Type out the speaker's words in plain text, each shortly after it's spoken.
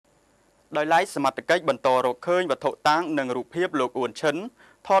ដោយឡែកសមត្ថកិច្ចបន្តរកឃើញវត្ថុតាងនិងរូបភាពលោកអ៊ួនឈិន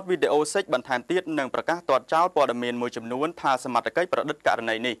ថតវីដេអូសិចបន្ថែមទៀតនិងប្រកាសទាត់ចោលព័ត៌មានមួយចំនួនថាសមត្ថកិច្ចប្រឌិតករ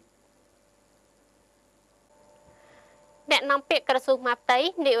ណីនេះអ្នកនាំពាក្យក្រសួងមហាផ្ទៃ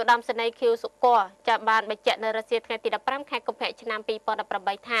នាយឧត្តមសេនីយ៍ខៀវសុគរចាបានបញ្ជាក់នៅរសៀលថ្ងៃទី15ខែកុម្ភៈឆ្នាំ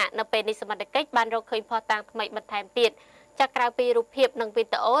2018ថានៅពេលនេះសមត្ថកិច្ចបានរកឃើញភស្តុតាងថ្មីបន្ថែមទៀតចាក្រៅពីរូបភាពនិងវី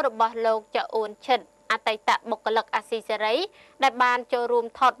ដេអូរបស់លោកចាអ៊ួនឈិនអតីតបុគ្គលិកអាស៊ីសេរីដែលបានចូលរួម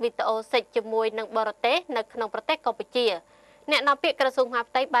ថតវីដេអូសិចជាមួយនឹងបរទេសនៅក្នុងប្រទេសកម្ពុជាអ្នកនាំពាក្យក្រសួងមហា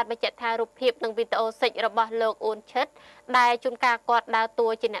ផ្ទៃបានបញ្ជាក់ថារូបភាពនិងវីដេអូសិចរបស់លោកអ៊ួនឈិនដែលជួនកាលគាត់ដើរតួ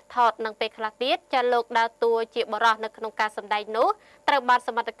ជាអ្នកថតនិងពេលខ្លះទៀតចាលោកដើរតួជាបរិះនៅក្នុងការសម្ដែងនោះត្រូវបានស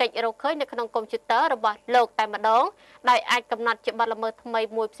មត្ថកិច្ចរកឃើញនៅក្នុងកុំព្យូទ័ររបស់លោកតែម្ដងដោយអាចកំណត់ជាបទល្មើសថ្មី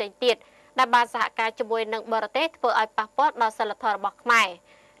មួយផ្សេងទៀតដែលបានសហការជាមួយនឹងបរទេសធ្វើឲ្យប៉ះពាល់ដល់សិលធម៌របស់ខ្មែរ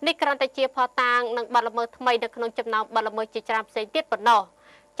នេះគ្រាន់តែជាភស្តុតាងនិងបទល្មើសថ្មីនៅក្នុងចំណោមបទល្មើសជាច្រើនផ្សេងទៀតប៉ុណ្ណោះ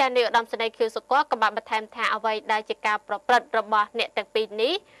ចានាយឧត្តមសេនីយ៍ខៀវសុគរក៏បានបន្ថែមថាអ្វីដែលជាការប្រព្រឹត្តរបស់អ្នកទាំងពីរ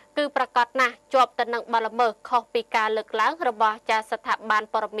នេះគឺប្រកាសណាស់ជាប់ទៅនឹងបទល្មើសខុសពីការលើកឡើងរបស់ចាស្ថាប័ន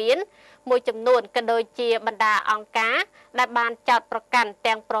ព័ត៌មានមួយចំនួនក៏ដូចជាបណ្ដាអង្គការដែលបានចោទប្រកាន់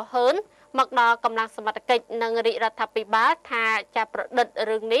ទាំងប្រហើនមកដល់កម្លាំងសមត្ថកិច្ចនិងរាជរដ្ឋាភិបាលថាចាប្រឌិត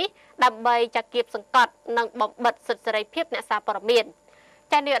រឿងនេះដើម្បីចាគៀបសង្កត់និងបំបិទសិទ្ធិសេរីភាពអ្នកសារព័ត៌មាន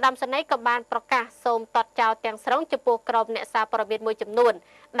ចានាយឧត្តមសេនីយ៍ក៏បានប្រកាសសូមទាត់ចោលទាំងស្រុងចំពោះក្រុមអ្នកសារព័ត៌មានមួយចំនួន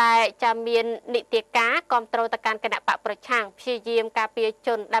ដែលចាមាននីតិការគ្រប់គ្រងទៅកាន់គណៈបកប្រឆាំងព្យាយាមការពារជ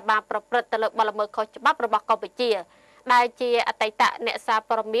នដែលបានប្រព្រឹត្តទៅលើបទល្មើសខុសច្បាប់របស់កម្ពុជាដែលជាអតីតអ្នកសារ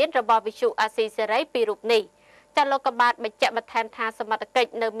ព័ត៌មានរបស់វិទ្យុអាស៊ីសេរីពីររូបនេះចាលោកក៏បានបញ្ជាក់បន្ថែមថាសមត្ថកិច្ច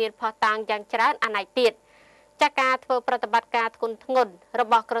នៅមានភស្តុតាងយ៉ាងច្រើនអនាគតចាការធ្វើប្រតិបត្តិការធ្ងន់ធ្ងររ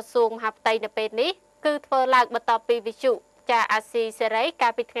បស់ក្រសួងមហាផ្ទៃនៅពេលនេះគឺធ្វើឡើងបន្ទាប់ពីវិទ្យុចាអាស៊ីសេរីកា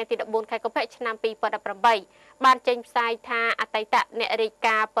លពីថ្ងៃទី14ខែកុម្ភៈឆ្នាំ2018បានចេញផ្សាយថាអតីតអ្នករាយ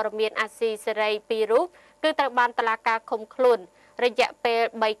ការណ៍ព័ត៌មានអាស៊ីសេរីពីររូបគឺត្រូវបានតុលាការឃុំខ្លួនរយៈពេល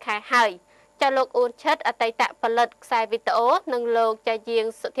3ខែហើយចាលោកអ៊ួនឈិតអតីតផលិតខ្សែវីដេអូនិងលោកចាយាង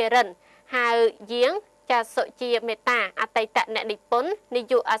សុធិរិនហៅយាងចាសុជាមេតាអតីតអ្នកនិពន្ធនា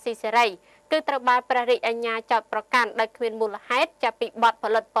យកអាស៊ីសេរីគឺត្រូវបានព្រះរាជអាជ្ញាចោទប្រកាន់ដោយគ្មានមូលហេតុចាប់ពីបទផ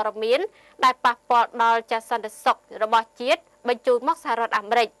លិតព័ត៌មានដែលប៉ះពាល់ដល់ចាសន្តិសុខរបស់ជាតិបញ្ជូនមកសហរដ្ឋអា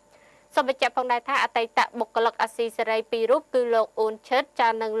មេរិកសូមបញ្ជាក់ផងដែរថាអតីតបុគ្គលិកអាស៊ីសេរីពីររូបគឺលោកអ៊ុនឈិតចា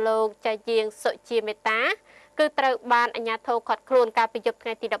និងលោកចាយាងសុជាមេតាគឺត្រូវបានអាជ្ញាធរឃាត់ខ្លួនកាលពីយប់ថ្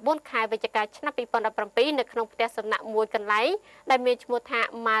ងៃទី14ខែវិច្ឆិកាឆ្នាំ2017នៅក្នុងផ្ទះសំណាក់មួយកន្លែងដែលមានឈ្មោះថា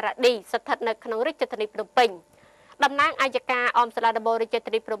ម៉ារ៉ាឌីស្ថិតនៅក្នុងរាជធានីភ្នំពេញតំណាងអัยការអមសាលាដំបូងរាជ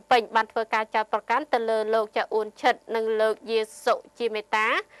ធានីភ្នំពេញបានធ្វើការចោទប្រកាន់ទៅលើលោកចាអ៊ុនឈិតនិងលោកយាសុជាមេតា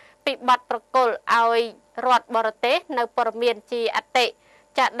ពីបទប្រកុលឲ្យរដ្ឋបរទេសនៅព័ត៌មានជាអតិ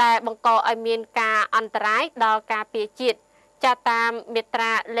ចាដែលបង្កឲ្យមានការអន្តរាយដល់ការពារជាតិចាតាមមាត្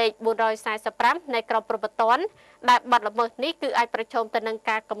រាលេខ445នៃក្រមព្រហ្មទណ្ឌដែលបទល្មើសនេះគឺអាចប្រឈមទៅនឹង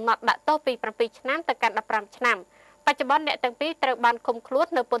ការកំណត់ដាក់ទោសពី7ឆ្នាំទៅកាន់15ឆ្នាំបច្ចុប្បន្នអ្នកទាំងពីរត្រូវបានឃុំខ្លួន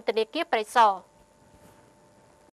នៅពន្ធនាគារព្រៃសរ